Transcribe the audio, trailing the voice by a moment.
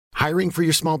Hiring for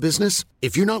your small business?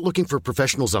 If you're not looking for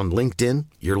professionals on LinkedIn,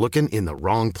 you're looking in the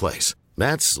wrong place.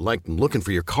 That's like looking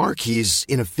for your car keys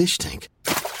in a fish tank.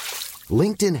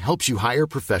 LinkedIn helps you hire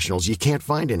professionals you can't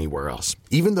find anywhere else,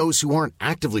 even those who aren't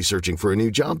actively searching for a new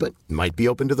job but might be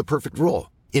open to the perfect role.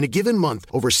 In a given month,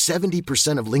 over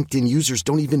 70% of LinkedIn users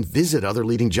don't even visit other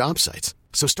leading job sites.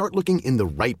 So start looking in the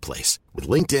right place. With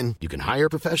LinkedIn, you can hire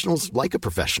professionals like a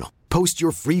professional. Post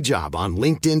your free job on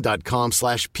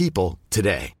linkedin.com/people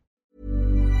today.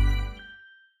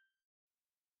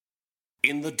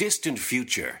 In the distant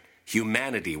future,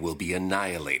 humanity will be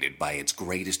annihilated by its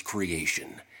greatest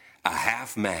creation, a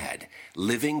half-mad,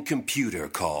 living computer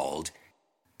called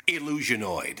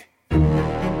Illusionoid.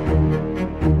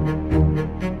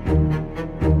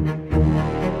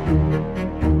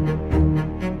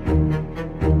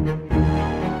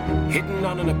 Hidden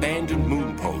on an abandoned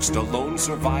moon post, a lone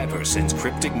survivor sends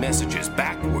cryptic messages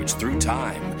backwards through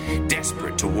time,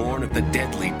 desperate to warn of the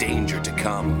deadly danger to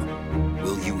come.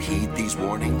 Will you heed these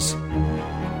warnings?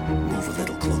 Move a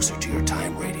little closer to your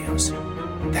time radios.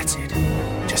 That's it.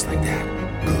 Just like that.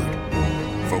 Good.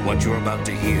 For what you're about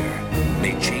to hear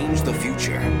may change the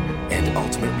future and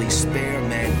ultimately spare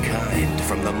mankind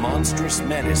from the monstrous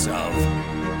menace of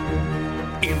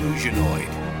Illusionoid.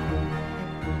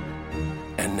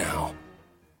 And now,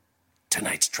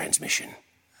 tonight's transmission.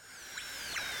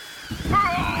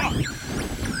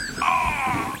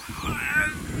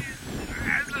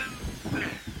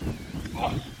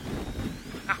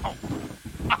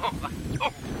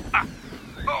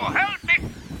 Help me!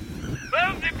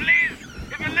 Help me, please!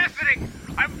 If you're listening,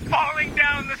 I'm falling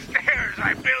down the stairs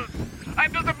I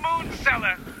built a moon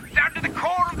cellar down to the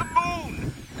core of the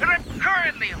moon, and I'm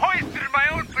currently hoisted in my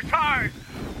own petard,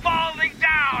 falling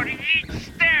down each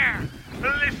stair.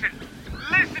 Listen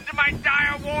to my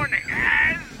dire warning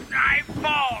as I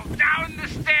fall down the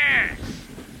stairs.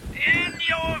 In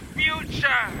your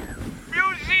future,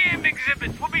 museum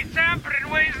exhibits will be tampered in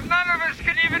ways none of us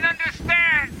can even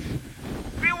understand.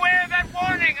 Beware that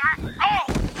warning.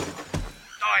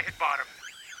 I hit bottom.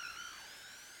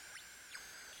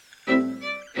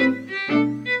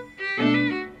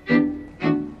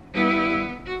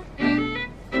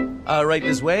 Right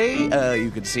this way, you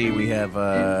can see we have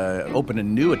opened a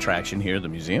new attraction here at the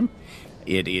museum.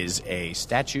 It is a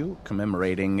statue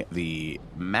commemorating the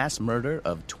mass murder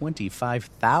of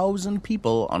 25,000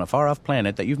 people on a far-off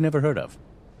planet that you've never heard of.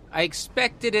 I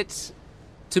expected it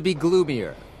to be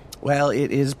gloomier. Well,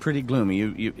 it is pretty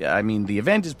gloomy. I mean, the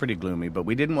event is pretty gloomy, but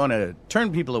we didn't want to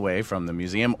turn people away from the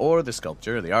museum or the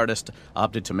sculpture. The artist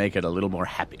opted to make it a little more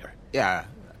happier. Yeah,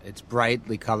 it's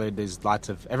brightly colored. There's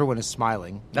everyone is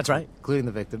smiling. That's right. Including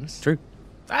the victims. True.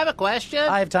 I have a question.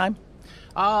 I have time.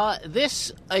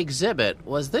 This exhibit,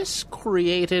 was this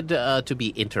created to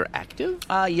be interactive?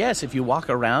 Yes, if you walk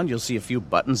around, you'll see a few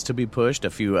buttons to be pushed, a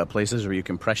few places where you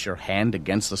can press your hand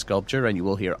against the sculpture, and you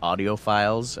will hear audio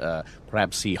files,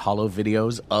 perhaps see hollow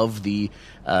videos of the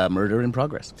murder in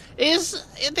progress. Is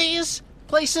these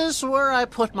places where I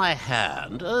put my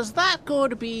hand, is that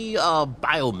going to be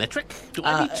biometric? Do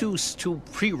I need to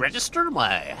pre-register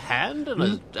my hand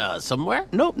somewhere?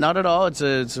 Nope, not at all. It's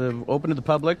open to the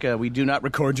public. We do not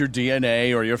record your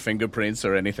DNA or your fingerprints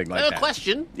or anything like that.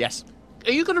 Question? Yes.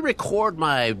 Are you going to record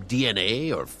my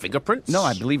DNA or fingerprints? No,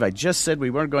 I believe I just said we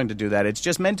weren't going to do that. It's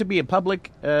just meant to be a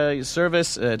public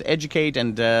service to educate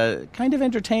and kind of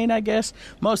entertain, I guess.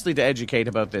 Mostly to educate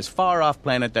about this far-off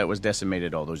planet that was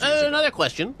decimated all those years ago. Another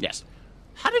question. Yes.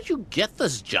 How did you get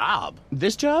this job?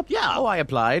 This job? Yeah. Oh, I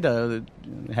applied.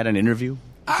 Had an interview.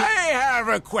 I have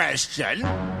a question.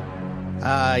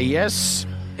 Yes.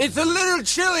 It's a little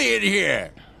chilly in here.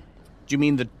 Do you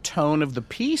mean the tone of the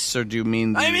piece, or do you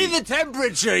mean the... I mean the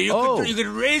temperature. You could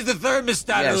raise the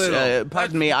thermostat yes, a little.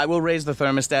 Pardon me, I will raise the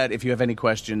thermostat. If you have any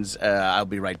questions, I'll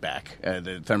be right back.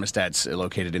 The thermostat's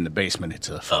located in the basement. It's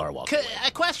a far walk.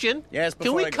 A question? Yes,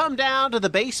 Can we come down to the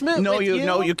basement No, with you?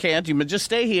 No, you can't. You just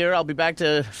stay here. I'll be back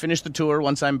to finish the tour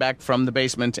once I'm back from the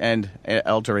basement and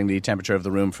altering the temperature of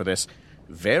the room for this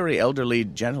very elderly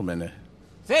gentleman.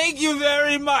 Thank you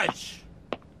very much.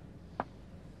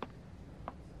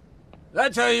 I'll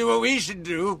tell you what we should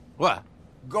do. What?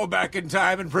 Go back in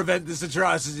time and prevent this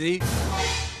atrocity.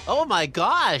 Oh my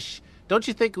gosh! Don't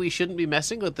you think we shouldn't be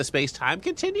messing with the space-time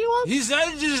continuum? He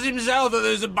said just himself that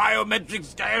there's a biometric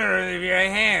scanner of your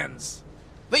hands.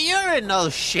 But you're in no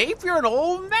shape. You're an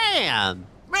old man.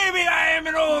 Maybe I am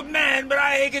an old man, but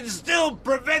I can still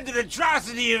prevent an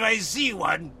atrocity if I see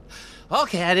one.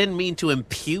 Okay, I didn't mean to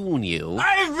impugn you.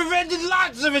 I've prevented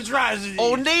lots of atrocities.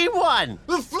 Oh, name one.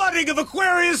 The flooding of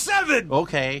Aquarius 7.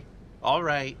 Okay. All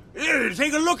right.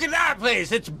 Take a look at that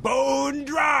place. It's bone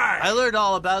dry. I learned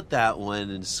all about that one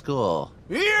in school.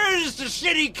 Here's the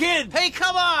shitty kid. Hey,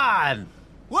 come on!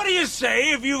 What do you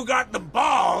say if you've got the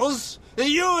balls that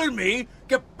you and me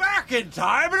get back in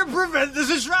time and prevent this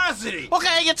atrocity?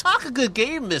 Okay, you talk a good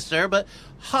game, mister, but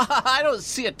I don't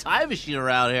see a time machine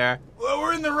around here. Well,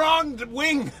 we're in the wrong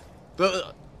wing.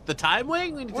 The time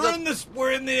wing?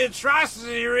 We're in the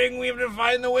atrocity ring. We have to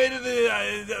find the way to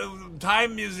the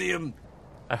time museum.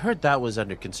 I heard that was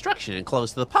under construction and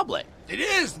closed to the public. It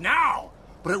is now,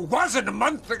 but it wasn't a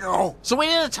month ago. So we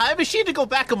need a time machine to go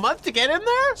back a month to get in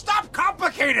there? Stop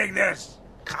complicating this.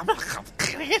 I'm not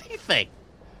complicating anything.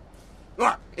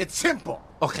 Look, it's simple.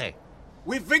 Okay.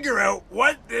 We figure out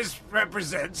what this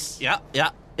represents. Yeah.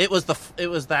 It was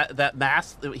that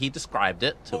mass. He described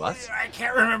it to us. I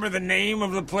can't remember the name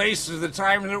of the place or the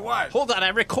time that it was. Hold on, I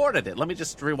recorded it. Let me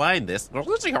just rewind this.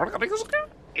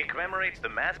 It commemorates the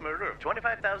mass murder of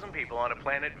 25,000 people on a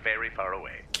planet very far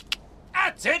away.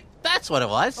 That's it. That's what it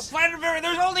was.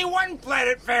 There's only one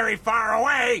planet very far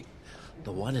away.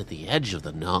 The one at the edge of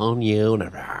the known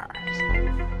universe.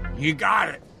 You got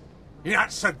it. You're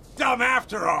not so dumb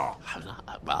after all. I'm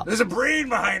not, well, There's a brain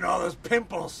behind all those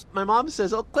pimples. my mom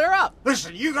says it'll clear up.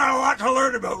 Listen, you got a lot to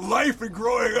learn about life and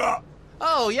growing up.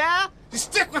 Oh, yeah?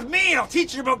 Just stick with me and I'll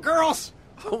teach you about girls.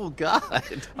 Oh, God.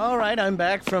 All right, I'm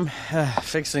back from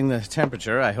fixing the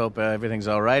temperature. I hope everything's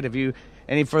all right. Have you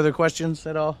any further questions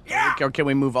at all? Yeah. Or can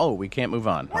we move? Oh, we can't move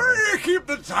on. Where do you keep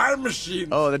the time machines?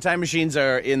 Oh, the time machines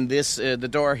are in this, the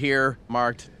door here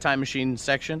marked time machine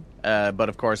section. But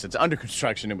of course, it's under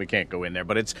construction and we can't go in there,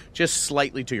 but it's just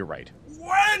slightly to your right.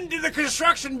 When did the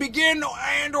construction begin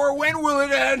and or when will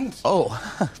it end? Oh,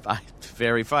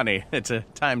 very funny. It's a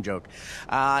time joke.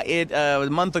 A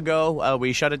month ago,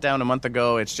 we shut it down a month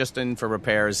ago. It's just in for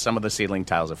repairs. Some of the ceiling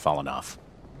tiles have fallen off.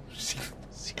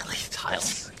 Ceiling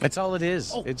tiles. That's all it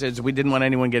is. It's we didn't want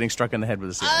anyone getting struck in the head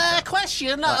with a ceiling tile.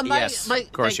 Question. Yes,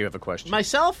 of course you have a question.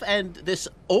 Myself and this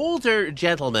older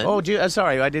gentleman. Oh,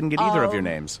 sorry, I didn't get either of your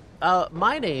names.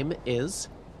 My name is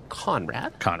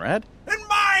Conrad. Conrad? And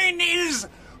mine is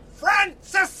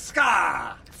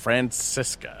Francisca.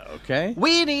 Francisca, okay.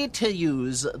 We need to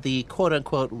use the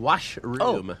quote-unquote washroom.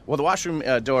 Oh, well, the washroom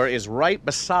door is right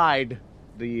beside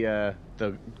the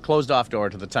closed-off door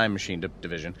to the time machine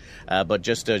division, but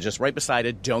just right beside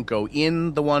it. Don't go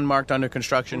in the one marked under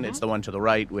construction. Mm-hmm. It's the one to the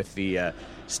right with the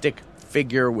stick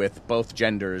figure with both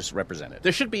genders represented.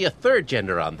 There should be a third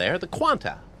gender on there, the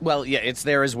Quanta. Well, yeah, it's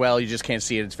there as well. You just can't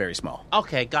see it. It's very small.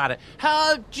 Okay, got it.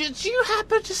 Did you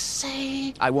happen to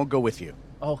say... I won't go with you.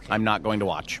 Okay. I'm not going to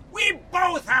watch. We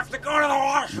both have to go to the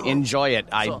washroom. Enjoy it.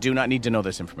 I do not need to know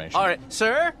this information. All right,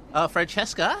 sir,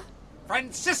 Francesca.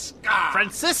 Francisca.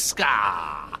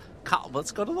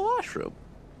 Let's go to the washroom.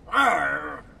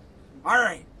 All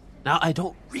right. Now, I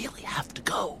don't really have to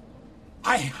go.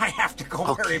 I have to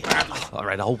go very badly. All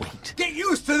right, I'll wait. Get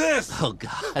used to this. Oh,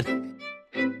 God.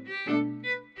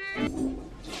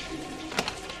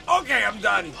 Okay, I'm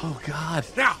done. Oh, God.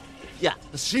 Now, Yeah.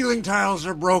 the ceiling tiles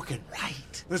are broken.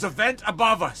 Right. There's a vent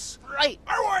above us. Right.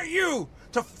 I want you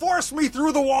to force me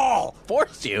through the wall.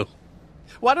 Force you?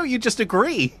 Why don't you just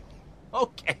agree?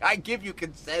 Okay, I give you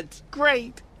consent.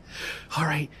 Great. All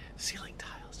right, ceiling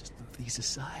tiles, just move these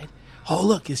aside. Oh,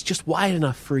 look, it's just wide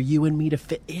enough for you and me to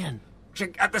fit in.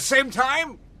 At the same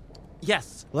time?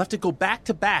 Yes, we'll have to go back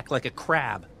to back like a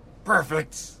crab.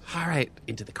 Perfect. All right,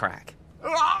 into the crack.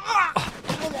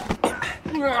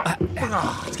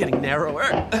 It's getting narrower.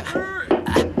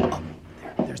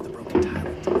 There's the broken tile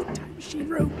into the time machine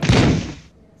room.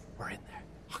 We're in there.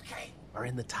 Okay. We're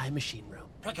in the time machine room.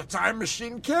 Pick a time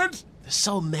machine, kid. There's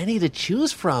so many to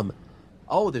choose from.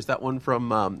 Oh, there's that one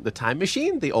from The Time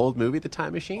Machine, the old movie, The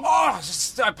Time Machine. Oh,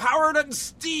 it's powered on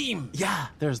steam. Yeah,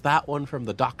 there's that one from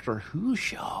the Doctor Who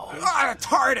show. Ah, a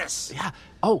TARDIS. Yeah.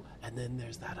 Oh, and then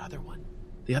there's that other one.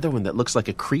 The other one that looks like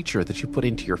a creature that you put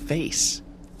into your face.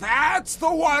 That's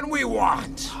the one we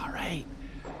want. All right.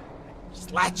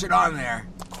 Just latch it on there.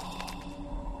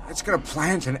 It's gonna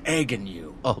plant an egg in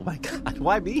you. Oh, my God.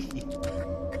 Why me?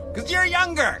 Because you're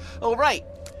younger. Oh, right.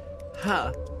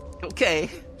 Huh. Okay.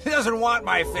 He doesn't want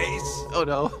my face. Oh,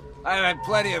 no. I've had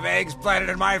plenty of eggs planted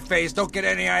in my face. Don't get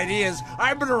any ideas.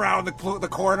 I've been around the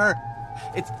corner.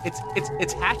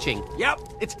 It's hatching. Yep.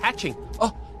 It's hatching.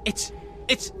 Oh, it's...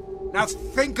 Now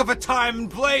think of a time and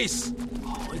place.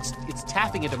 Oh, it's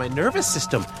tapping into my nervous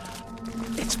system.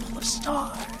 It's full of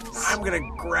stars. I'm gonna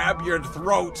grab your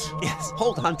throat. Yes,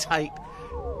 hold on tight.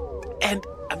 And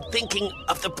I'm thinking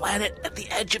of the planet at the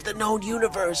edge of the known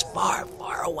universe, far,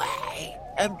 far away.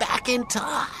 And back in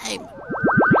time.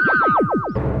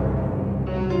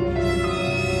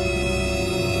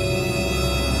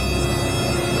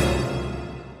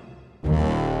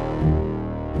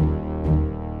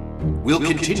 We'll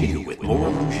continue with more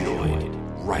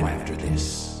Illusionoid right after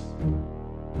this.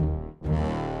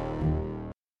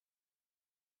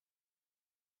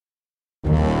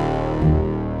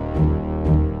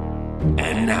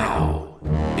 And now,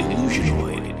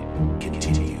 Illusionoid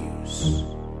continues.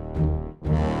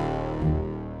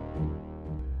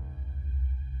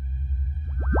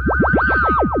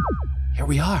 Here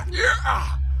we are. Yeah.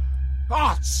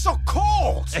 Oh, it's so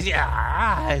cold.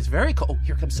 Yeah, it's very cold. Oh,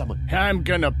 here comes someone. I'm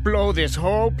gonna blow this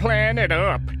whole planet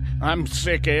up. I'm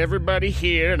sick of everybody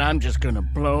here, and I'm just gonna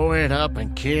blow it up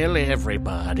and kill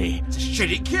everybody. It's a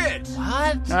shitty kid.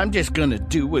 What? I'm just gonna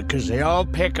do it 'cause they all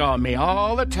pick on me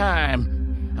all the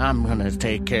time. I'm gonna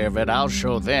take care of it. I'll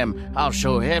show them. I'll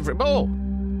show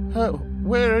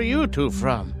where are you two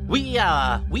from? We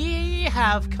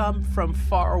have come from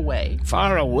far away.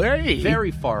 Far away? Very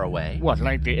far away. What,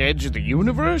 like the edge of the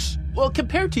universe? Well,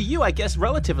 compared to you, I guess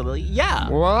relatively, yeah.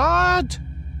 What?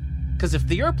 Because if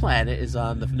your planet is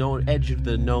on the known edge of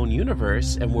the known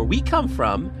universe, and where we come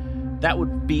from, that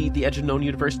would be the edge of the known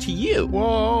universe to you.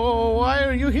 Whoa, why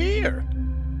are you here?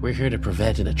 We're here to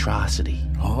prevent an atrocity.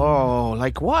 Oh,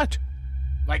 like what?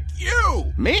 Like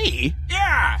you. Me?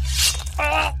 Yeah.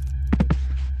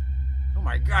 Oh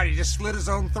my God, he just slit his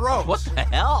own throat. What the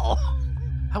hell?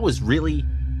 That was really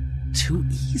too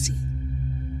easy.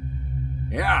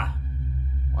 Yeah.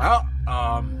 Well,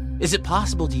 Is it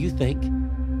possible, do you think,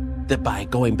 that by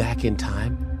going back in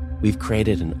time, we've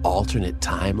created an alternate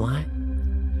timeline?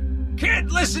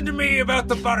 Kid, listen to me about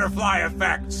the butterfly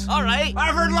effect. All right.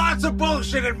 I've heard lots of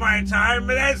bullshit in my time,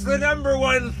 but that's the number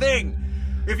one thing.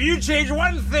 If you change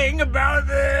one thing about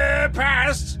the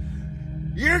past,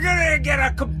 you're gonna get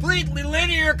a completely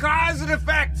linear cause and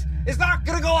effect. It's not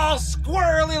gonna go all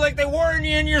squirrely like they warn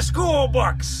you in your school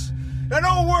books. Now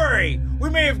don't worry, we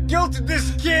may have guilted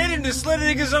this kid into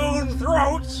slitting his own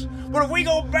throat, but if we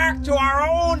go back to our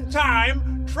own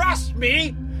time, trust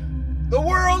me, the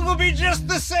world will be just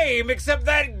the same, except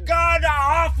that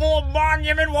god-awful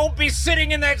monument won't be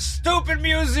sitting in that stupid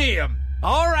museum.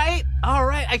 All right,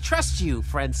 I trust you,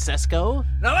 Francesco.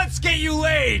 Now let's get you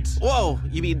laid. Whoa,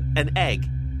 you mean an egg?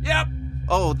 Yep.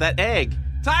 Oh, that egg.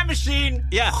 Time machine.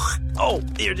 Yeah. Oh,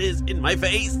 there it is, in my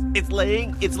face. It's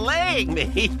laying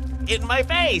me in my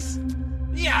face.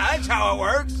 Yeah, that's how it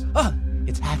works.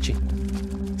 It's hatching.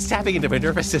 It's tapping into my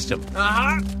nervous system.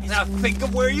 Uh-huh. Now think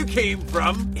of where you came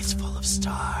from. It's full of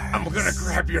stars. I'm gonna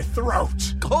grab your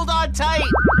throat. Hold on tight.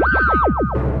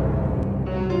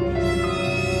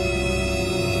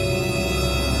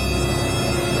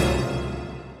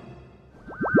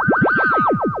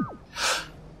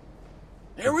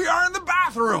 Here we are in the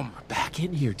bathroom. Back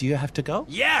in here. Do you have to go?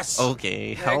 Yes.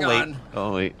 Okay, Hang I'll wait. on.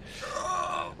 Oh, wait.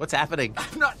 What's happening?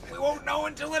 We won't know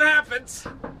until it happens.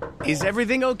 Is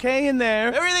everything okay in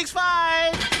there? Everything's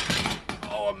fine.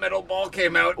 Oh, a metal ball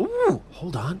came out. Ooh,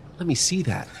 hold on. Let me see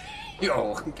that.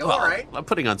 Yo, all right. I'm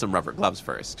putting on some rubber gloves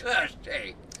first.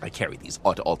 Hey, I carry these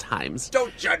at all times.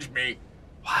 don't judge me.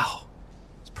 Wow.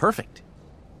 It's perfect.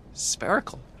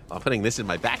 Spherical. I'm putting this in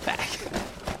my backpack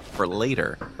for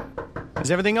later. Is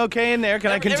everything okay in there?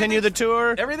 Can I continue the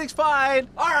tour? Everything's fine.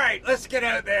 All right, let's get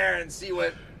out there and see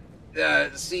what.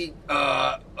 Okay,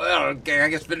 I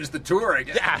guess finish the tour, I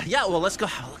guess. Yeah, well, let's go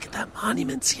have a look at that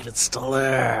monument, see if it's still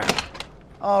there.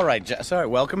 All right, sorry,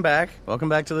 welcome back. Welcome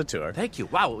back to the tour. Thank you.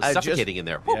 Wow, it was suffocating in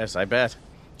there. Whew. Yes, I bet.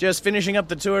 Just finishing up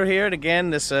the tour here, and again,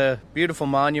 this beautiful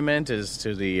monument is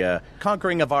to the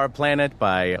conquering of our planet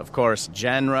by, of course,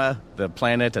 Janra, the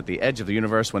planet at the edge of the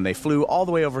universe, when they flew all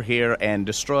the way over here and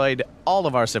destroyed all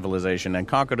of our civilization and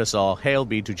conquered us all. Hail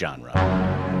be to Janra.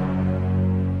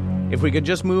 If we could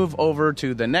just move over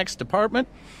to the next department,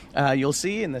 you'll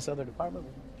see in this other department.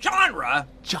 Genre?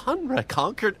 Janra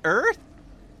conquered Earth?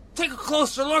 Take a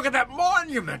closer look at that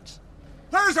monument.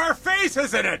 There's our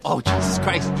faces in it. Oh, Jesus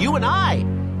Christ, you and I.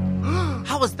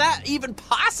 How is that even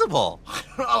possible?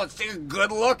 Oh, let's take a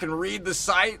good look and read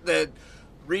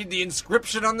the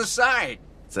inscription on the side.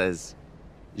 It says,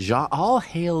 all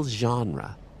hail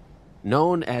Genre,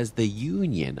 known as the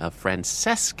union of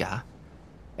Francesca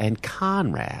and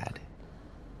Conrad.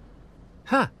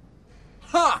 Huh.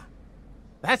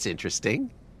 That's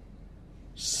interesting.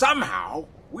 Somehow,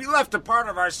 we left a part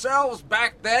of ourselves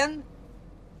back then.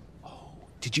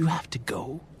 Did you have to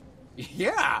go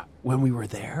Yeah, when we were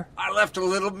there? I left a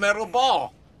little metal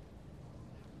ball.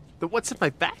 But what's in my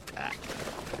backpack?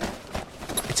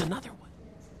 It's another one.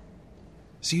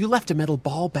 So you left a metal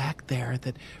ball back there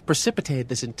that precipitated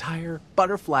this entire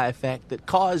butterfly effect that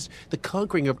caused the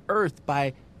conquering of Earth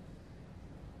by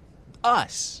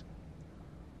us.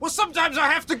 Well, sometimes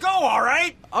I have to go, all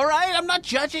right? All right, I'm not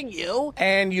judging you.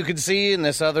 And you can see in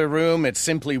this other room, it's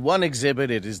simply one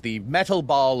exhibit. It is the metal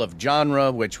ball of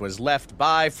genre, which was left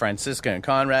by Franziska and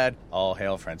Conrad. All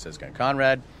hail Franziska and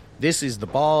Conrad. This is the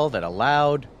ball that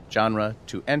allowed genre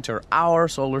to enter our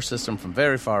solar system from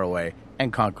very far away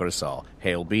and conquer us all.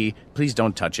 Hail B, please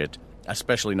don't touch it,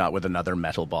 especially not with another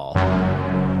metal ball.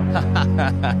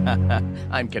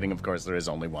 I'm kidding, of course, there is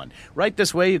only one. Right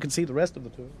this way, you can see the rest of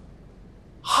the tour.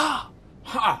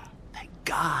 Thank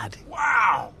God.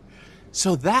 Wow.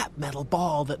 So that metal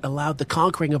ball that allowed the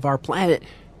conquering of our planet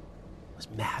was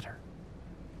matter.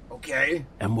 Okay.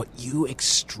 And what you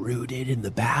extruded in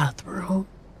the bathroom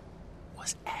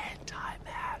was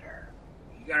antimatter.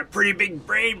 You got a pretty big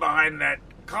brain behind that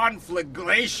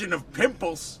conflagration of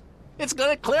pimples. It's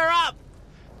gonna clear up.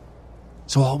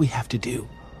 So all we have to do,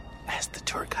 as the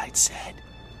tour guide said,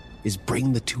 is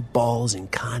bring the two balls in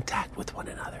contact with one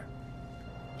another.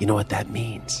 You know what that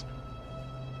means?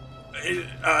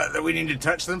 That we need to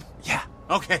touch them? Yeah.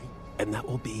 Okay. And that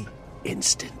will be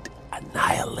instant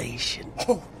annihilation.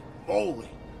 Oh, holy.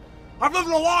 I've lived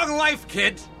a long life,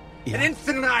 kid. Yeah. And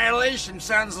instant annihilation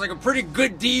sounds like a pretty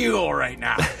good deal right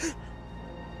now.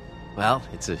 Well,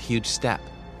 it's a huge step.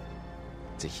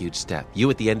 It's a huge step. You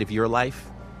at the end of your life,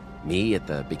 me at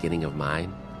the beginning of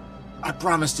mine. I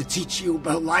promise to teach you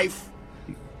about life.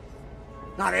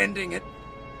 Not ending it.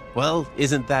 Well,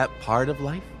 isn't that part of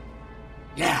life?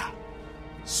 Yeah.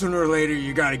 Sooner or later,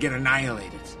 you gotta get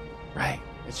annihilated. Right.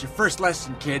 It's your first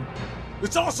lesson, kid.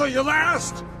 It's also your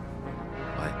last!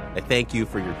 Well, I thank you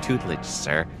for your tutelage,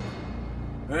 sir.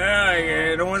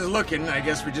 Well, no one's looking. I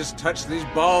guess we just touch these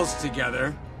balls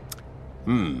together.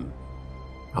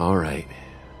 All right.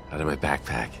 Out of my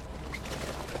backpack.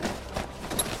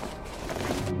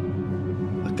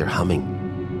 Look, they're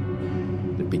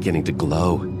humming. They're beginning to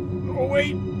glow. Oh,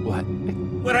 wait. What?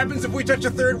 What happens if we touch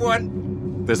a third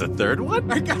one? There's a third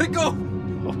one? I gotta go.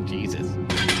 Oh, Jesus.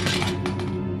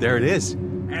 There it is.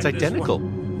 It's identical.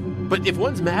 But if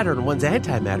one's matter and one's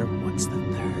antimatter, what's the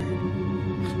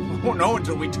third? We won't know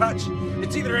until we touch.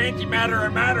 It's either antimatter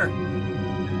or matter.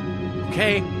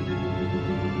 Okay.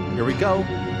 Here we go.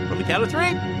 On the count of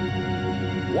 3.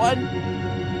 1,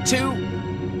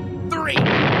 2, 3.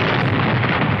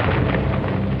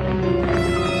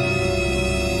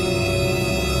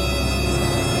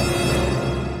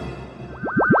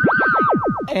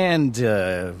 And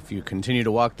if you continue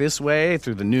to walk this way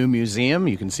through the new museum,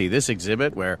 you can see this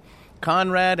exhibit where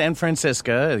Conrad and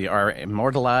Franziska are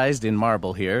immortalized in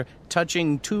marble here,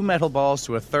 touching two metal balls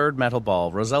to a third metal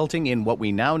ball, resulting in what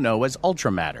we now know as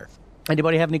ultramatter.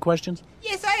 Anybody have any questions?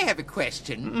 Yes, I have a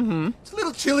question. Mm-hmm. It's a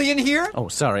little chilly in here. Oh,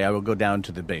 sorry, I will go down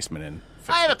to the basement and...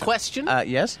 I have a question.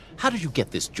 Yes? How did you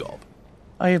get this job?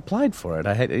 I applied for it.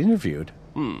 I had interviewed.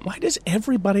 Why does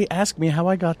everybody ask me how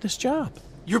I got this job?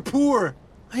 You're poor.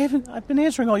 I've been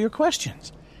answering all your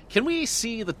questions. Can we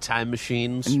see the time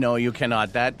machines? No, you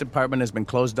cannot. That department has been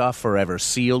closed off forever,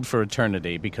 sealed for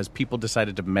eternity, because people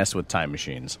decided to mess with time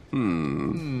machines.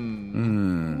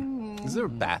 Is there a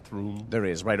bathroom? There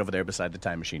is, right over there beside the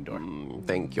time machine door.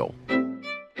 Thank you.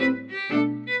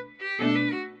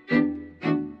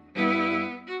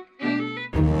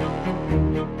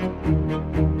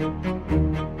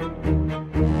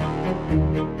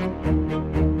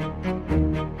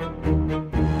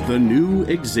 The new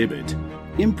exhibit,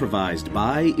 improvised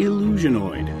by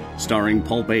Illusionoid, starring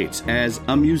Paul Bates as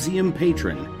a museum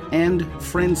patron and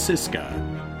Franziska,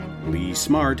 Lee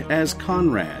Smart as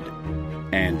Conrad,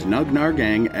 and Nug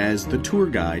Nargang as the tour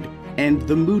guide and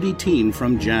the moody teen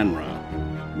from Janra.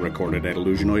 Recorded at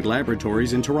Illusionoid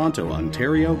Laboratories in Toronto,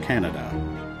 Ontario, Canada.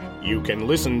 You can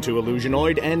listen to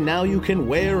Illusionoid, and now you can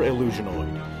wear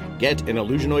Illusionoid. Get an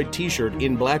Illusionoid t-shirt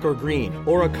in black or green,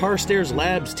 or a Carstairs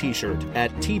Labs t-shirt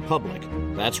at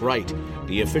TeePublic. That's right,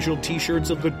 the official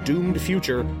t-shirts of the doomed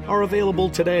future are available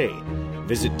today.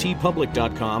 Visit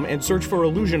teepublic.com and search for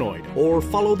Illusionoid, or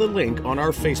follow the link on our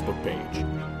Facebook page.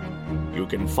 You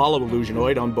can follow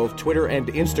Illusionoid on both Twitter and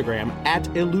Instagram at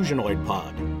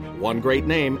IllusionoidPod. One great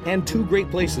name and two great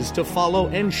places to follow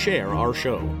and share our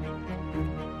show.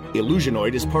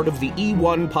 Illusionoid is part of the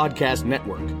E1 Podcast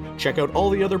Network. Check out all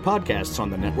the other podcasts on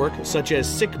the network, such as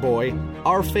Sick Boy,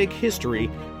 Our Fake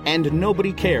History, and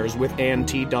Nobody Cares with Ann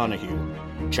T. Donahue.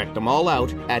 Check them all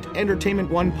out at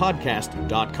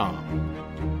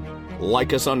entertainmentonepodcast.com.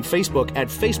 Like us on Facebook at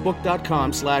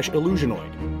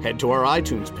facebook.com/Illusionoid. Head to our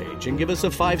iTunes page and give us a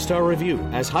 5-star review,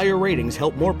 as higher ratings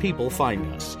help more people find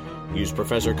us. Use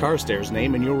Professor Carstairs'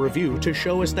 name in your review to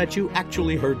show us that you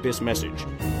actually heard this message.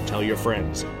 Tell your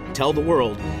friends, tell the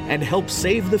world, and help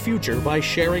save the future by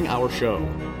sharing our show.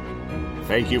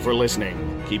 Thank you for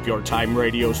listening. Keep your time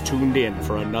radios tuned in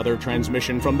for another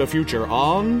transmission from the future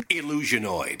on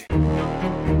Illusionoid.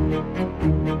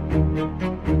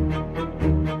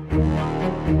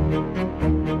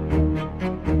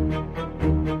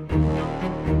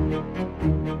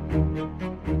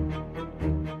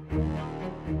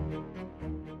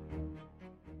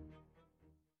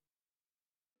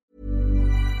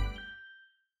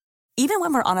 Even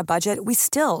when we're on a budget, we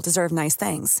still deserve nice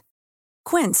things.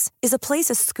 Quince is a place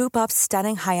to scoop up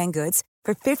stunning high-end goods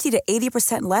for 50 to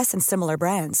 80% less than similar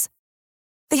brands.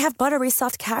 They have buttery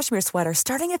soft cashmere sweaters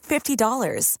starting at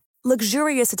 $50,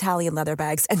 luxurious Italian leather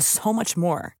bags, and so much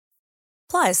more.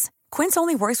 Plus, Quince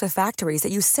only works with factories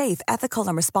that use safe, ethical,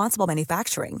 and responsible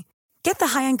manufacturing. Get the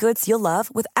high-end goods you'll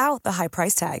love without the high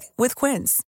price tag with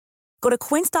Quince. Go to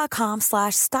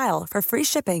quince.com/style for free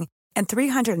shipping and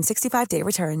 365-day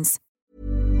returns.